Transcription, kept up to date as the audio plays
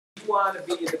want to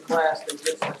be the class that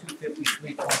gets the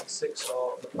 253.6,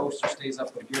 so the poster stays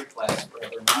up of your class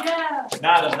forever,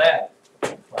 not of that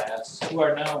class, who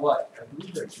are now what? I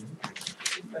believe they're juniors.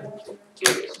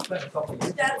 It's been a couple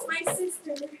years That's ago. my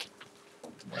sister.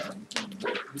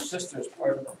 Your sister's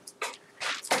part of them.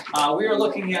 We are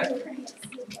looking at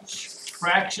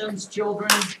fractions, children,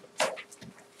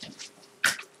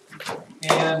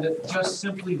 and just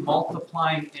simply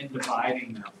multiplying and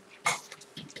dividing them.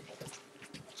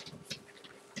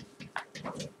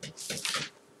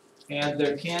 And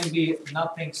there can be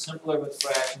nothing simpler with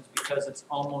fractions because it's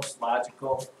almost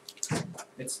logical.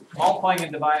 It's multiplying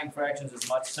and dividing fractions is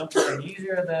much simpler and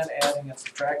easier than adding and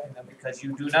subtracting them because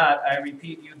you do not, I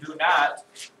repeat, you do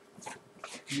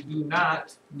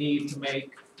not need to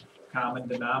make common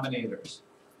denominators.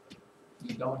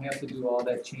 You don't have to do all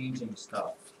that changing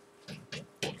stuff.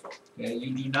 Okay,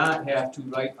 you do not have to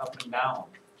write up and down.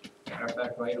 Matter of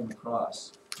fact, write them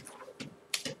across.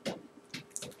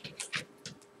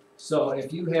 So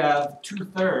if you have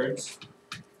 2/3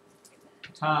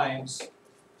 times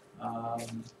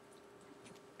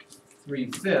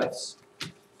 3/5,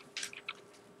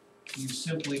 you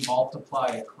simply multiply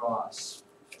across.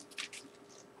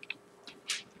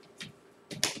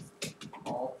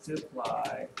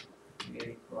 Multiply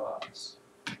across.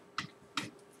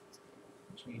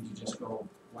 Which means you just go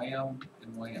wham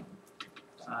and wham.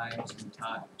 Times and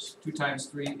times. 2 times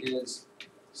 3 is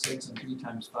 6 and 3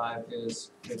 times 5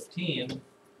 is 15.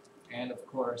 And of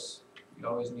course, you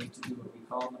always need to do what we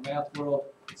call in the math world,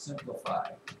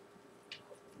 simplify.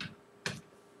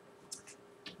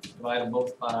 Divide them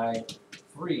both by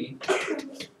 3.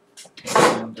 And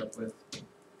you end up with,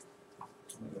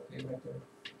 okay right there,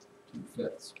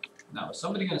 2/5. Now, is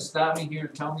somebody going to stop me here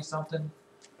and tell me something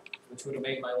which would have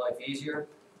made my life easier?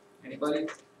 Anybody?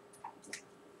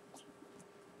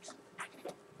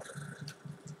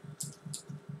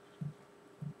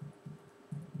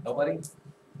 Nobody?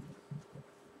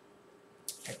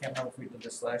 I can't remember if we did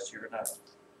this last year or not.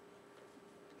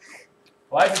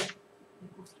 What?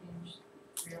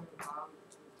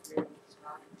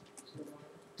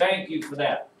 Thank you for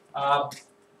that.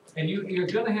 And you're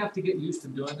going to have to get used to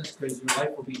doing this because your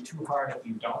life will be too hard if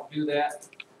you don't do that.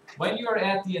 When you're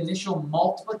at the initial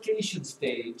multiplication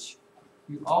stage,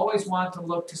 you always want to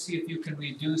look to see if you can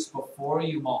reduce before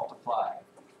you multiply.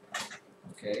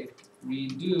 Okay?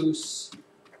 Reduce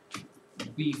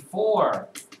before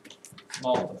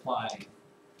multiplying.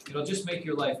 It'll just make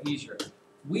your life easier.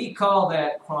 We call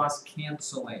that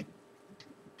cross-canceling.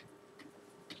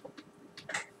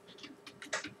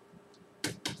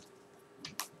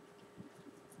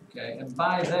 Okay, and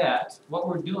by that, what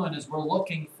we're doing is we're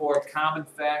looking for common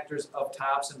factors of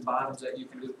tops and bottoms that you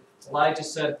can do. Elijah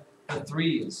said the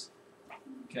 3's.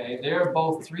 Okay, they're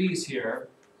both 3's here.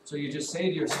 So you just say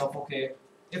to yourself, okay,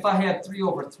 if I had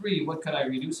 3/3, what could I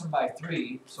reduce them by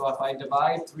 3? So if I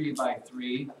divide 3 by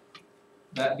 3,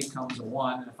 that becomes a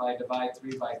 1. And if I divide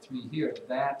 3 by 3 here,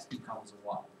 that becomes a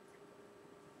 1.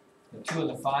 The 2 and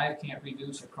the 5 can't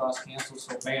reduce or cross cancel,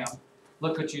 so bam.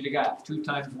 Look what you got. 2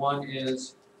 times 1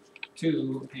 is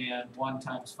 2, and 1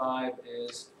 times 5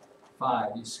 is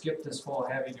 5. You skip this whole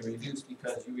having to reduce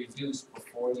because you reduce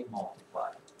before you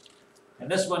multiply.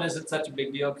 And this one isn't such a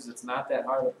big deal because it's not that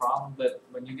hard of a problem, but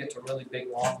when you get to really big,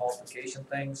 long multiplication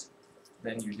things,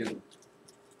 then you do.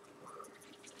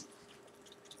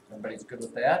 Everybody's good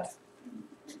with that?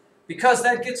 Because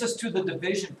that gets us to the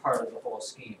division part of the whole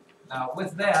scheme. Now,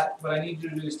 with that, what I need you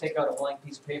to do is take out a blank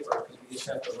piece of paper because we just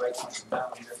have to write something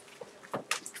down here.